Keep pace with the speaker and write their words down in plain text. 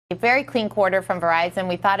A very clean quarter from Verizon.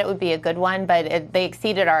 We thought it would be a good one, but they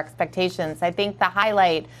exceeded our expectations. I think the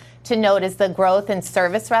highlight to note is the growth in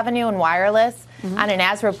service revenue and wireless on an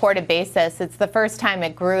as-reported basis. It's the first time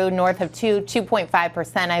it grew north of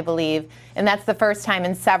 2.5%, I believe, and that's the first time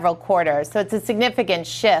in several quarters. So it's a significant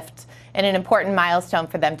shift and an important milestone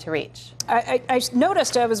for them to reach. I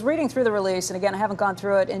noticed, I was reading through the release, and again, I haven't gone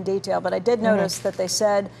through it in detail, but I did notice that they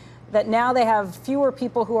said that now they have fewer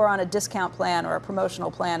people who are on a discount plan or a promotional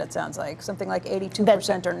plan, it sounds like. Something like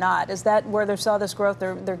 82% are not. Is that where they saw this growth?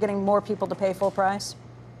 They're getting more people to pay full price?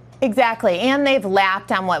 Exactly, and they've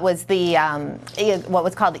lapped on what was the what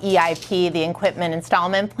was called EIP, the equipment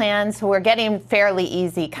installment plans. So we're getting fairly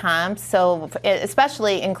easy comps. So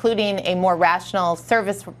especially including a more rational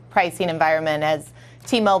service pricing environment, as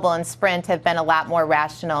T-Mobile and Sprint have been a lot more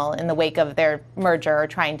rational in the wake of their merger or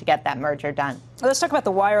trying to get that merger done. Well, let's talk about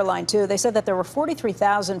the wireline too. They said that there were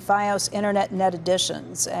 43,000 Fios internet net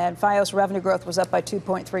additions, and Fios revenue growth was up by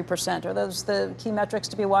 2.3%. Are those the key metrics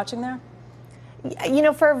to be watching there? You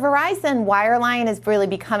know, for Verizon, wireline is really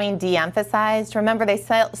becoming de-emphasized. Remember, they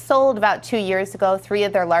sold about 2 years ago 3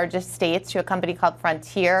 of their largest states to a company called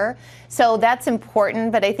Frontier. So that's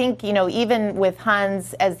important. But I think, you know, even with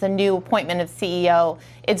Hans as the new appointment of CEO,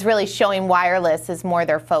 it's really showing wireless as more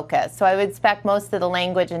their focus. So I would expect most of the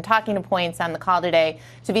language and talking points on the call today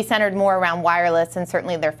to be centered more around wireless and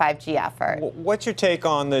certainly their 5G effort. What's your take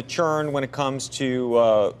on the churn when it comes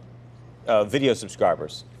to video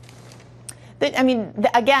subscribers? I mean,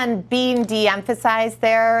 again, being de-emphasized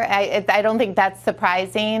there, I don't think that's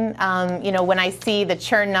surprising. You know, when I see the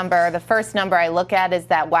churn number, the first number I look at is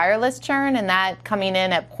that wireless churn, and that coming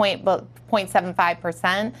in at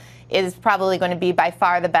 0.75% is probably going to be by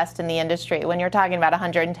far the best in the industry. When you're talking about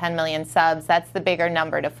 110 million subs, that's the bigger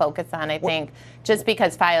number to focus on, I think, just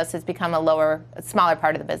because Fios has become a smaller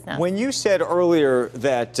part of the business. When you said earlier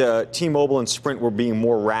that T-Mobile and Sprint were being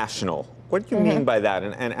more rational, what do you mean by that?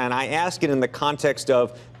 And I ask it in the context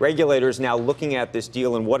of regulators now looking at this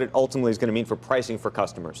deal and what it ultimately is going to mean for pricing for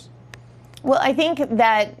customers. Well, I think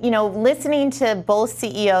that, you know, listening to both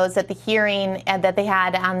CEOs at the hearing that they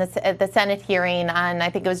had on at the Senate hearing on, I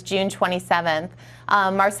think it was June 27th,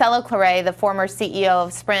 Marcelo Claure, the former CEO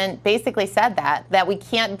of Sprint, basically said that we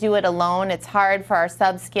can't do it alone. It's hard for our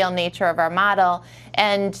subscale nature of our model.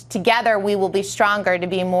 And together we will be stronger to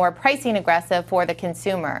be more pricing aggressive for the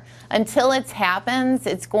consumer. Until it happens,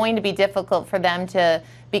 it's going to be difficult for them to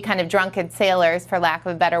be kind of drunken sailors, for lack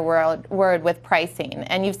of a better word, with pricing.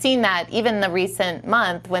 And you've seen that even in the recent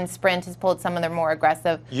month when Sprint has pulled some of their more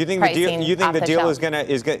aggressive pricing. You think the deal is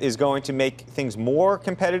going to make things more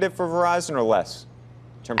competitive for Verizon or less?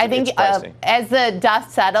 I think as the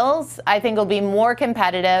dust settles, I think it'll be more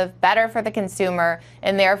competitive, better for the consumer,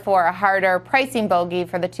 and therefore a harder pricing bogey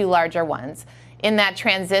for the two larger ones. In that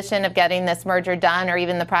transition of getting this merger done, or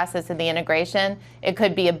even the process of the integration, it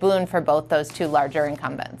could be a boon for both those two larger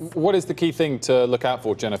incumbents. What is the key thing to look out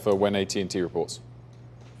for, Jennifer, when AT&T reports?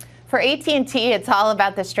 For AT&T, it's all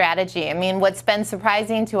about the strategy. I mean, what's been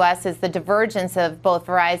surprising to us is the divergence of both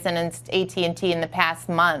Verizon and AT&T in the past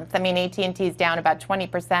month. I mean, AT&T is down about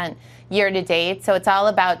 20% year to date. So it's all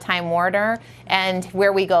about Time Warner and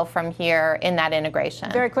where we go from here in that integration.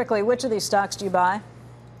 Very quickly, which of these stocks do you buy?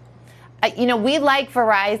 You know, we like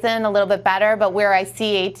Verizon a little bit better, but where I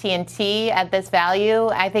see AT&T at this value,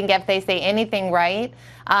 I think if they say anything right,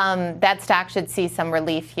 that stock should see some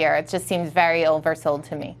relief here. It just seems very oversold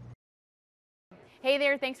to me. Hey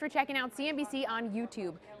there, thanks for checking out CNBC on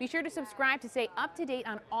YouTube. Be sure to subscribe to stay up to date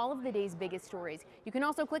on all of the day's biggest stories. You can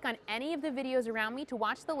also click on any of the videos around me to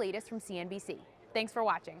watch the latest from CNBC. Thanks for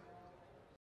watching.